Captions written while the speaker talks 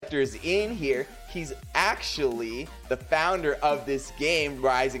collectors in here. He's actually the founder of this game,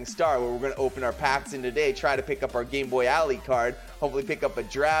 Rising Star, where we're going to open our packs in today, try to pick up our Gameboy Ali card, hopefully pick up a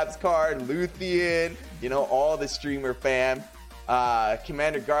Drabs card, Luthien, you know, all the streamer fam.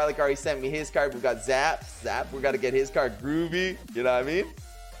 Commander Garlic already sent me his card. We've got Zap, we got to get his card. Groovy, you know what I mean?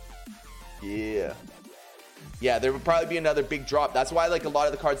 Yeah, there would probably be another big drop. That's why, like, a lot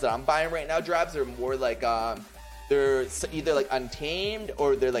of the cards that I'm buying right now, Drabs, are more like they're either like Untamed,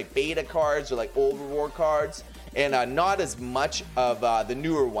 or they're like beta cards, or like old reward cards, and not as much of the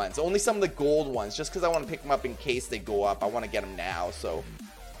newer ones. Only some of the gold ones, just because I want to pick them up in case they go up. I want to get them now. So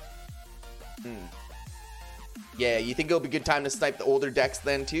yeah, you think it'll be a good time to snipe the older decks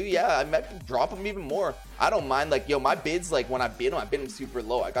then too? Yeah, I might drop them even more. I don't mind. Like, yo, my bids, like, when I bid them super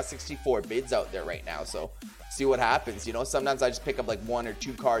low. I got 64 bids out there right now, so see what happens. You know, sometimes I just pick up like 1 or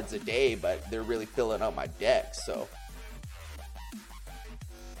 2 cards a day, but they're really filling out my deck. So,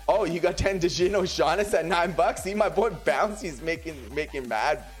 oh, you got 10 Dejino Shaunus at $9. See, my boy Bouncy's making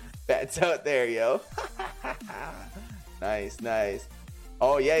mad bets out there, yo. Nice.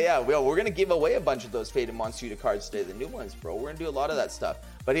 Oh yeah. Well, we're gonna give away a bunch of those Faded Monsuita cards today, the new ones, bro. We're gonna do a lot of that stuff.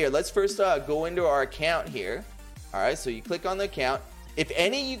 But here, let's first go into our account here. All right, so you click on the account. If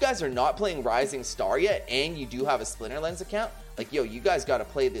any of you guys are not playing Rising Star yet, and you do have a Splinter Lens account, like, yo, you guys got to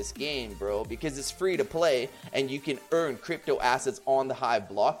play this game, bro, because it's free to play, and you can earn crypto assets on the Hive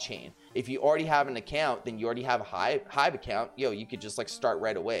blockchain. If you already have an account, then you already have a Hive account. Yo, you could just, like, start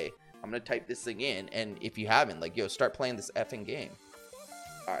right away. I'm going to type this thing in, and if you haven't, like, yo, start playing this effing game.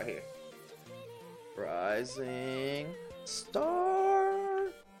 All right, here. Rising Star.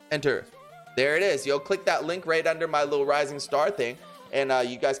 Enter. There it is. Yo, click that link right under my little Rising Star thing, and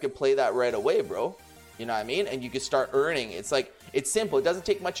you guys can play that right away, bro. You know what I mean? And you can start earning. It's like, it's simple. It doesn't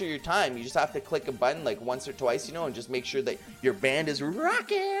take much of your time. You just have to click a button like once or twice, you know, and just make sure that your band is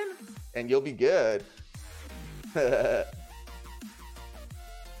rocking, and you'll be good.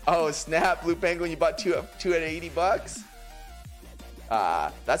 Oh, snap. Blue Penguin, you bought two at $80?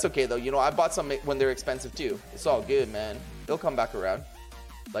 That's okay, though. You know, I bought some when they're expensive, too. It's all good, man. They'll come back around.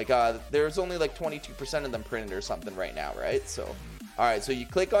 Like, there's only like 22% of them printed or something right now, right? So, all right, so you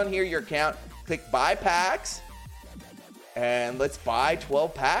click on here, your account, click buy packs, and let's buy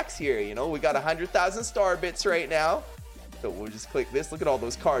 12 packs here. You know, we got 100,000 star bits right now, so we'll just click this. Look at all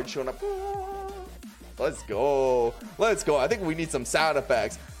those cards showing up. Let's go. I think we need some sound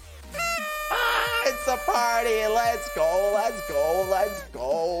effects. It's a party. Let's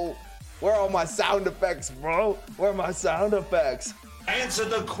go. Where are my sound effects, bro? Where are my sound effects? Answer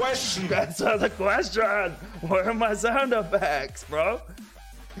the question. Where are my sound effects, bro?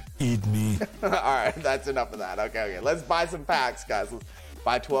 Eat me. All right, that's enough of that. Okay. Let's buy some packs, guys. Let's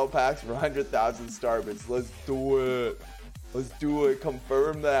buy 12 packs for 100,000 star bits. Let's do it.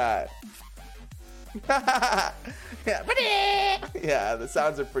 Confirm that. Yeah, the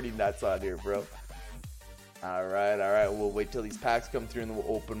sounds are pretty nuts on here, bro. All right. We'll wait till these packs come through and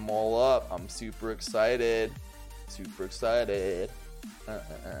we'll open them all up. I'm super excited.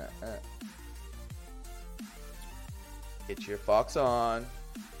 Get your fox on.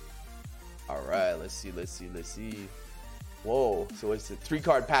 All right, let's see. Whoa, so it's a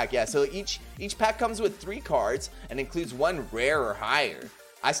 3-card pack. Yeah, so each pack comes with 3 cards and includes 1 rare or higher.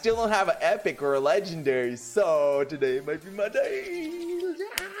 I still don't have an epic or a legendary, so today might be my day.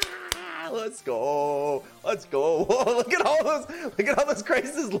 Let's go. Whoa, look at all those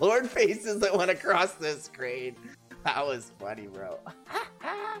Crisis Lord faces that went across the screen. That was funny, bro.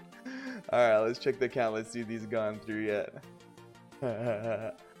 All right, let's check the count. Let's see if these gone through yet.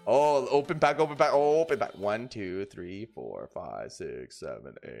 Oh, open pack. Oh, open pack. 1, 2, 3, 4, 5, 6,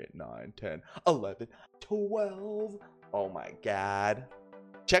 7, 8, 9, 10, 11, 12. Oh my God.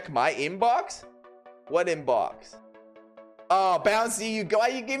 Check my inbox. What inbox? Oh, Bouncy, why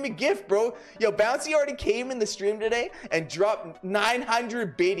you gave me a gift, bro? Yo, Bouncy already came in the stream today and dropped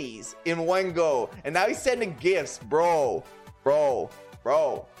 900 biddies in one go. And now he's sending gifts, bro.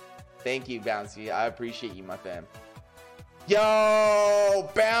 Thank you, Bouncy. I appreciate you, my fam. Yo,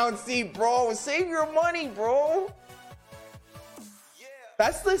 Bouncy, bro. Save your money, bro.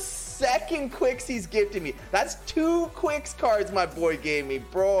 That's the second Quicks he's gifted me. That's 2 Quicks cards my boy gave me,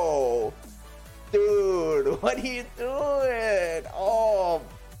 bro. Dude, what are you doing? Oh,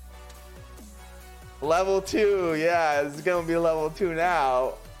 level 2. Yeah, it's gonna be level 2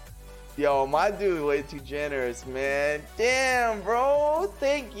 now. Yo, my dude way too generous, man. Damn, bro.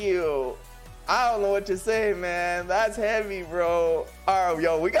 Thank you. I don't know what to say, man. That's heavy, bro. All right,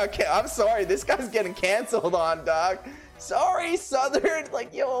 yo, we got. I'm sorry, this guy's getting canceled on, dog. Sorry, Southern.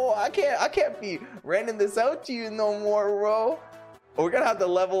 Like, yo, I can't be renting this out to you no more, bro. We're gonna have to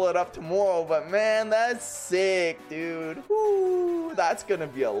level it up tomorrow, but man, that's sick, dude. Woo, that's gonna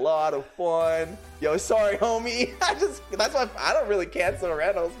be a lot of fun. Yo, sorry, homie. That's why I don't really cancel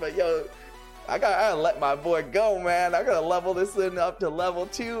rentals, but yo, I gotta let my boy go, man. I gotta level this thing up to level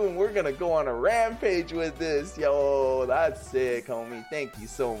 2, and we're gonna go on a rampage with this. Yo, that's sick, homie. Thank you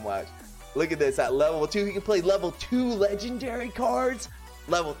so much. Look at this. At level 2, you can play level 2 legendary cards,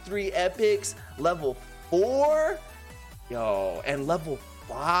 level 3 epics, level 4. Yo, and level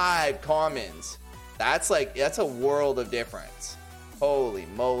 5 commons. That's a world of difference. Holy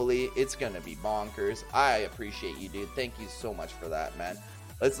moly, it's gonna be bonkers. I appreciate you, dude. Thank you so much for that, man.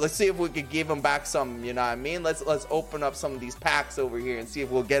 Let's see if we could give him back some, you know what I mean? Let's open up some of these packs over here and see if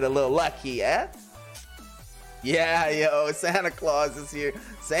we'll get a little lucky, eh? Yeah, yo, Santa Claus is here.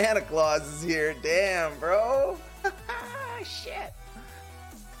 Santa Claus is here. Damn, bro. Shit.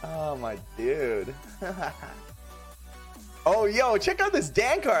 Oh, my dude. Oh, yo, check out this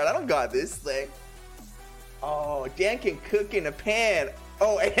Dan card. I don't got this thing. Oh, Dan can cook in a pan.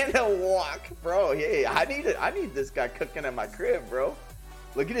 Oh, and a wok, bro. Hey, I need this guy cooking at my crib, bro.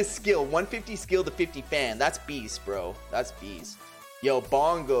 Look at his skill. 150 skill to 50 fan. That's beast, bro. That's beast. Yo,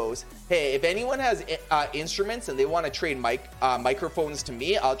 bongos. Hey, if anyone has instruments and they want to trade microphones to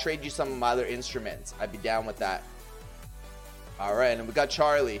me, I'll trade you some of my other instruments. I'd be down with that. All right, and we got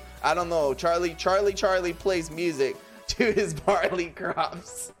Charlie. I don't know. Charlie plays music to his barley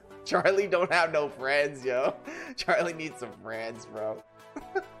crops. Charlie don't have no friends, yo. Charlie needs some friends, bro.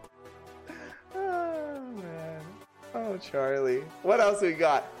 Oh, man. Oh, Charlie. What else we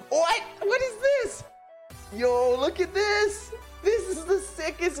got? What? What is this? Yo, look at this. This is the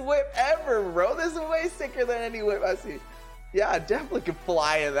sickest whip ever, bro. This is way sicker than any whip I've seen. Yeah, I definitely could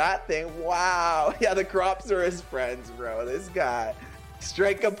fly in that thing. Wow. Yeah, the crops are his friends, bro. This guy.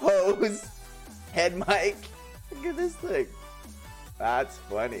 Strike a pose. Head mic. Look at this thing. That's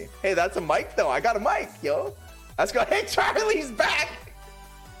funny. Hey, that's a mic, though. I got a mic, yo. Let's go. Hey, Charlie's back.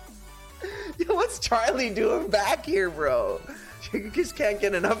 Yo, what's Charlie doing back here, bro? You just can't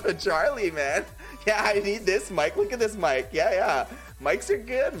get enough of Charlie, man. Yeah, I need this mic. Look at this mic. Yeah. Mics are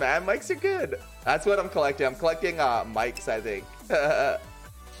good, man. Mics are good. That's what I'm collecting. I'm collecting mics, I think.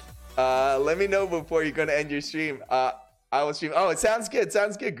 Let me know before you're going to end your stream. I will stream. Oh, it sounds good.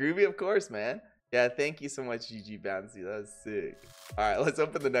 Sounds good. Groovy, of course, man. Yeah, thank you so much, GG Bouncy. That was sick. All right, let's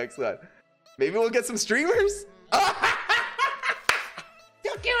open the next one. Maybe we'll get some streamers. Look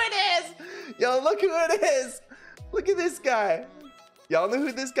who it is. Yo, look who it is. Look at this guy. Y'all know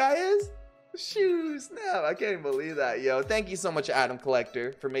who this guy is? Shoes. No, I can't believe that, yo. Thank you so much, Adam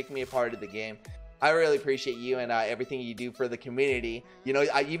Collector, for making me a part of the game. I really appreciate you and everything you do for the community. You know,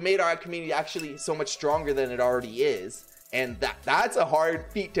 you've made our community actually so much stronger than it already is. And that's a hard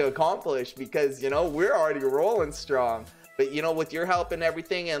feat to accomplish because, you know, we're already rolling strong. But, you know, with your help and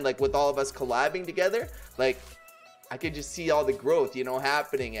everything and, like, with all of us collabing together, like, I could just see all the growth, you know,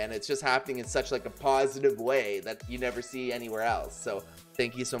 happening. And it's just happening in such, like, a positive way that you never see anywhere else. So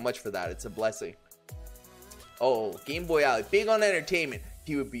thank you so much for that. It's a blessing. Oh, Gameboy Ali, big on entertainment.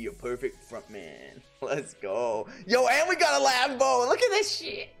 He would be a perfect front man. Let's go. Yo, and we got a Lambo. Look at this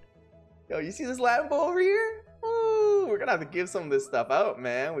shit. Yo, you see this Lambo over here? Ooh, we're gonna have to give some of this stuff out,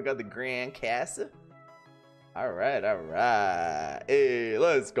 man. We got the Grand Casa. All right. Hey,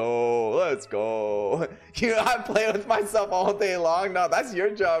 let's go. You know, I play with myself all day long. No, that's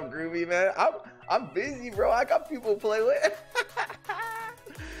your job, Groovy, man. I'm busy, bro. I got people to play with.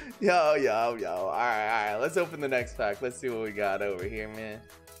 Yo. All right. Let's open the next pack. Let's see what we got over here, man.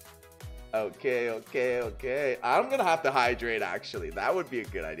 Okay. I'm gonna have to hydrate, actually. That would be a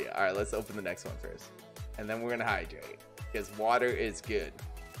good idea. All right, let's open the next one first. And then we're gonna hydrate because water is good.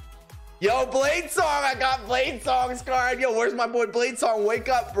 Yo, Blade Song! I got Blade Song's card. Yo, where's my boy Blade Song? Wake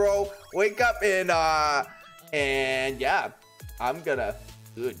up, bro. Wake up and yeah, I'm gonna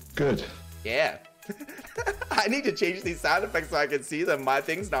good. Yeah. I need to change these sound effects so I can see them. My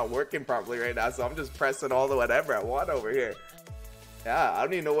thing's not working properly right now, so I'm just pressing all the whatever I want over here. Yeah, I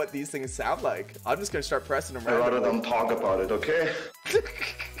don't even know what these things sound like. I'm just gonna start pressing them right now. I'd rather them talk about it, okay?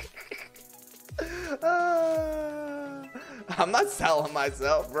 I'm not selling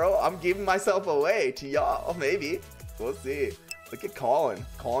myself, bro. I'm giving myself away to y'all, maybe. We'll see. Look at Colin.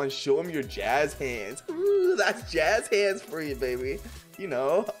 Colin, show him your jazz hands. Ooh, that's jazz hands for you, baby. You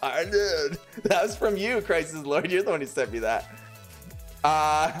know, I did. That was from you, Christ's Lord. You're the one who sent me that.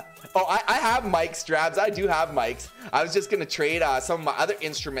 I have mic straps. I do have mics. I was just going to trade some of my other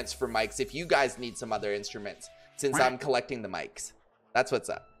instruments for mics if you guys need some other instruments since I'm collecting the mics. That's what's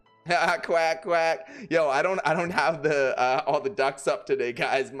up. Quack. Yo, I don't have the all the ducks up today,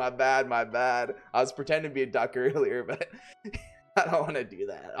 guys. My bad. I was pretending to be a duck earlier, but I don't want to do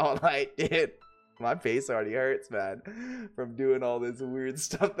that all night, dude. My face already hurts, man, from doing all this weird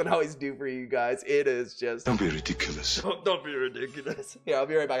stuff that I always do for you guys. It is just... Don't be ridiculous. Don't be ridiculous. Yeah, I'll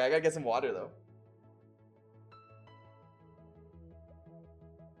be right back. I gotta get some water, though.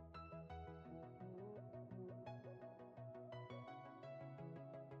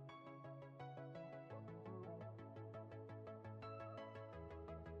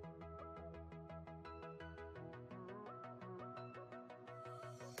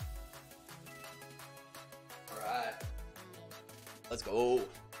 Alright. Let's go.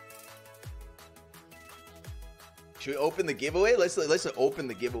 Should we open the giveaway? Let's open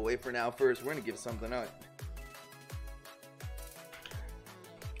the giveaway for now first. We're gonna give something out.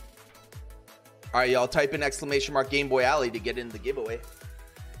 Alright, y'all, type in exclamation mark Gameboy Ali to get in the giveaway.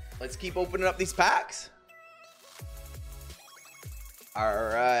 Let's keep opening up these packs.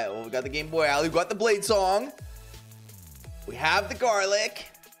 Alright, well, we got the Gameboy Ali, we got the Blade Song. We have the Garlic.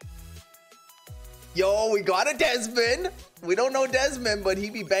 Yo, we got a Desmond. We don't know Desmond, but he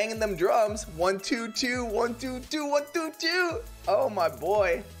be banging them drums. 1 2 2 1 2 2 1 2 2. Oh my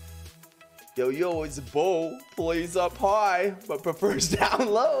boy. Yo, it's Bo. Plays up high, but prefers down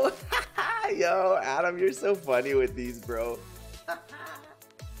low. Yo, Adam, you're so funny with these, bro.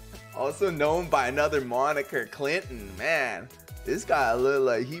 Also known by another moniker, Clinton. Man, this guy look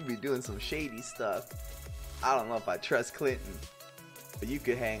like he be doing some shady stuff. I don't know if I trust Clinton. But you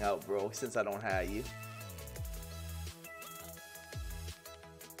could hang out, bro, since I don't have you.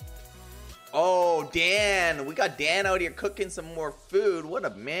 Oh, Dan. We got Dan out here cooking some more food. What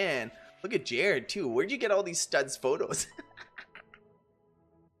a man. Look at Jared, too. Where'd you get all these studs photos?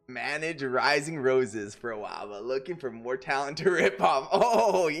 Manage Rising Roses for a while, but looking for more talent to rip off.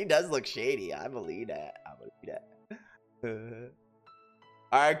 Oh, he does look shady. I believe that. I believe that.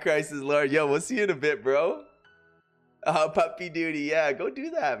 Alright, Christ is Lord. Yo, we'll see you in a bit, bro. Puppy duty, yeah, go do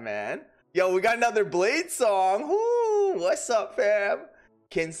that, man. Yo, we got another Blade Song. Woo, what's up, fam?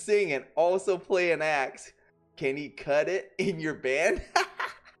 Can sing and also play an axe. Can he cut it in your band?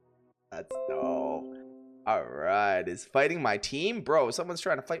 That's dope. All right, is fighting my team, bro? Someone's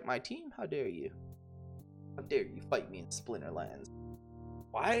trying to fight my team. How dare you? How dare you fight me in Splinterlands?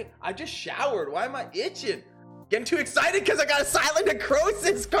 Why? I just showered. Why am I itching? Getting too excited because I got a Silent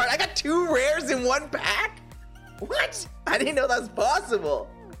Necrosis card. I got 2 rares in 1 pack. What? I didn't know that was possible.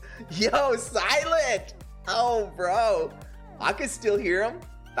 Yo, Silent. Oh, bro. I can still hear him.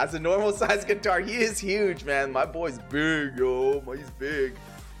 That's a normal size guitar. He is huge, man. My boy's big, yo. He's big.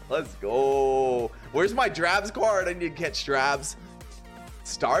 Let's go. Where's my Drabs card? I need to catch Drabs.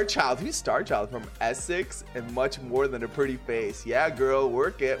 Star Child. Who's Star Child? From Essex and much more than a pretty face. Yeah, girl.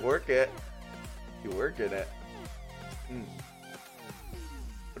 Work it. Work it. You working it.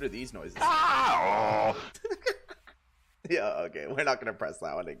 What are these noises? Oh. Yeah, okay, we're not gonna press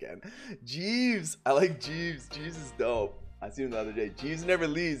that one again. Jeeves, I like Jeeves. Jeeves is dope. I seen him the other day. Jeeves never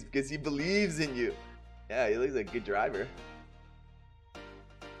leaves because he believes in you. Yeah, he looks like a good driver.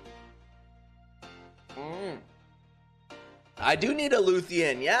 I do need a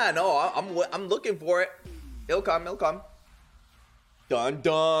Luthien. Yeah, no, I'm looking for it. He'll come. He'll come. Dun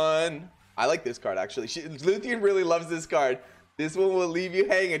dun. I like this card actually. Luthien really loves this card. This one will leave you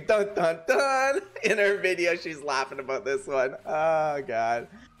hanging. Dun dun dun. In her video, she's laughing about this one. Oh god.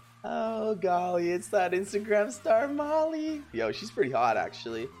 Oh golly, it's that Instagram star Molly. Yo, she's pretty hot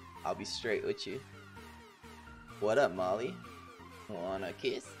actually. I'll be straight with you. What up, Molly? Wanna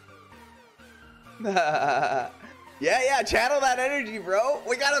kiss? Yeah, channel that energy, bro.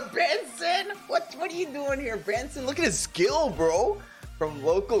 We got a Benson. What are you doing here, Benson? Look at his skill, bro. From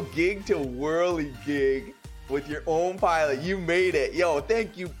local gig to whirly gig with your own pilot. You made it. Yo,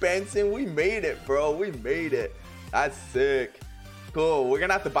 thank you, Benson. We made it, bro. We made it. That's sick. Cool. We're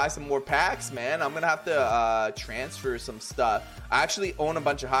gonna have to buy some more packs, man. I'm gonna have to transfer some stuff. I actually own a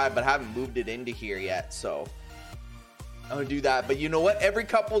bunch of Hive, but I haven't moved it into here yet, so I'm gonna do that. But you know what? Every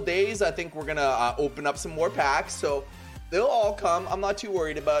couple days, I think we're gonna open up some more packs, so they'll all come. I'm not too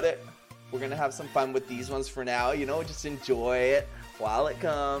worried about it. We're gonna have some fun with these ones for now. You know, just enjoy it while it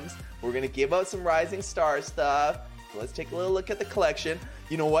comes. We're gonna give out some Rising Star stuff. So let's take a little look at the collection.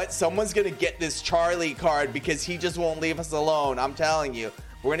 You know what? Someone's gonna get this Charlie card because he just won't leave us alone. I'm telling you.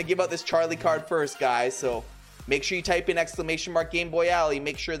 We're gonna give out this Charlie card first, guys. So make sure you type in exclamation mark Gameboy Ali.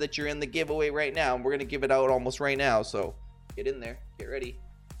 Make sure that you're in the giveaway right now. And we're gonna give it out almost right now. So get in there. Get ready.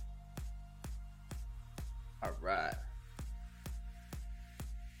 All right.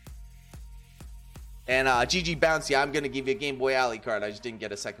 And GG Bouncy, I'm gonna give you a Gameboy Ali card. I just didn't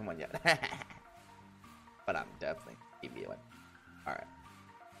get a second one yet. But I'm definitely give you one. All right.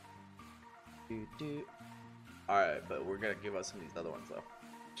 All right, but we're gonna give us some of these other ones though.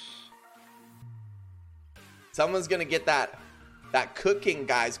 Someone's gonna get that cooking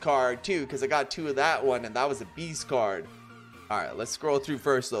guys card too, because I got 2 of that one, and that was a beast card. All right, let's scroll through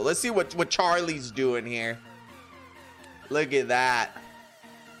first though. Let's see what Charlie's doing here. Look at that.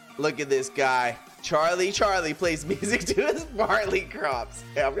 Look at this guy. Charlie plays music to his barley crops.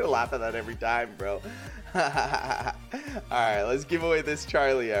 Yeah, I'm gonna laugh at that every time, bro. All right, let's give away this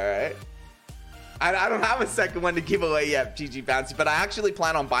Charlie. All right. I don't have a second one to give away yet, GG Bouncy, but I actually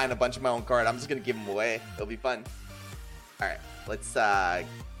plan on buying a bunch of my own card. I'm just gonna give them away. It'll be fun. All right, let's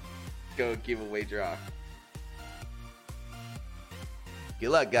go giveaway draw. Good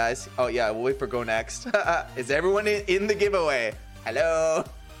luck, guys. Oh yeah, we'll wait for go next. Is everyone in the giveaway? Hello.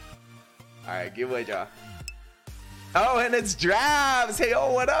 All right, giveaway draw. Oh, and it's Drabs. Hey,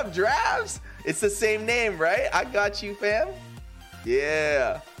 oh, what up, Drabs? It's the same name, right? I got you, fam.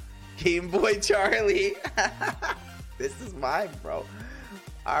 Yeah. Game Boy Charlie. This is mine, bro.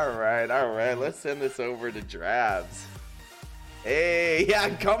 All right. Let's send this over to Drabs. Hey, yeah,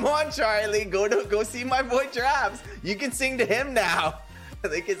 come on, Charlie. Go see my boy Drabs. You can sing to him now.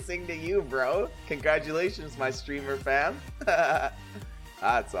 They can sing to you, bro. Congratulations, my streamer fam.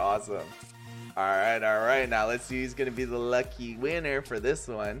 That's awesome. All right. Now let's see who's gonna be the lucky winner for this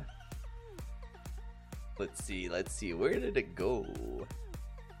one. Let's see. Where did it go?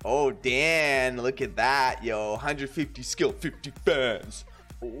 Oh, Dan, look at that, yo. 150 skill, 50 fans.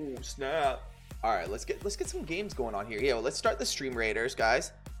 Oh, snap. All right, let's get some games going on here. Yeah, well, let's start the stream raiders,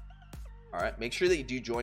 guys. All right, make sure that you do join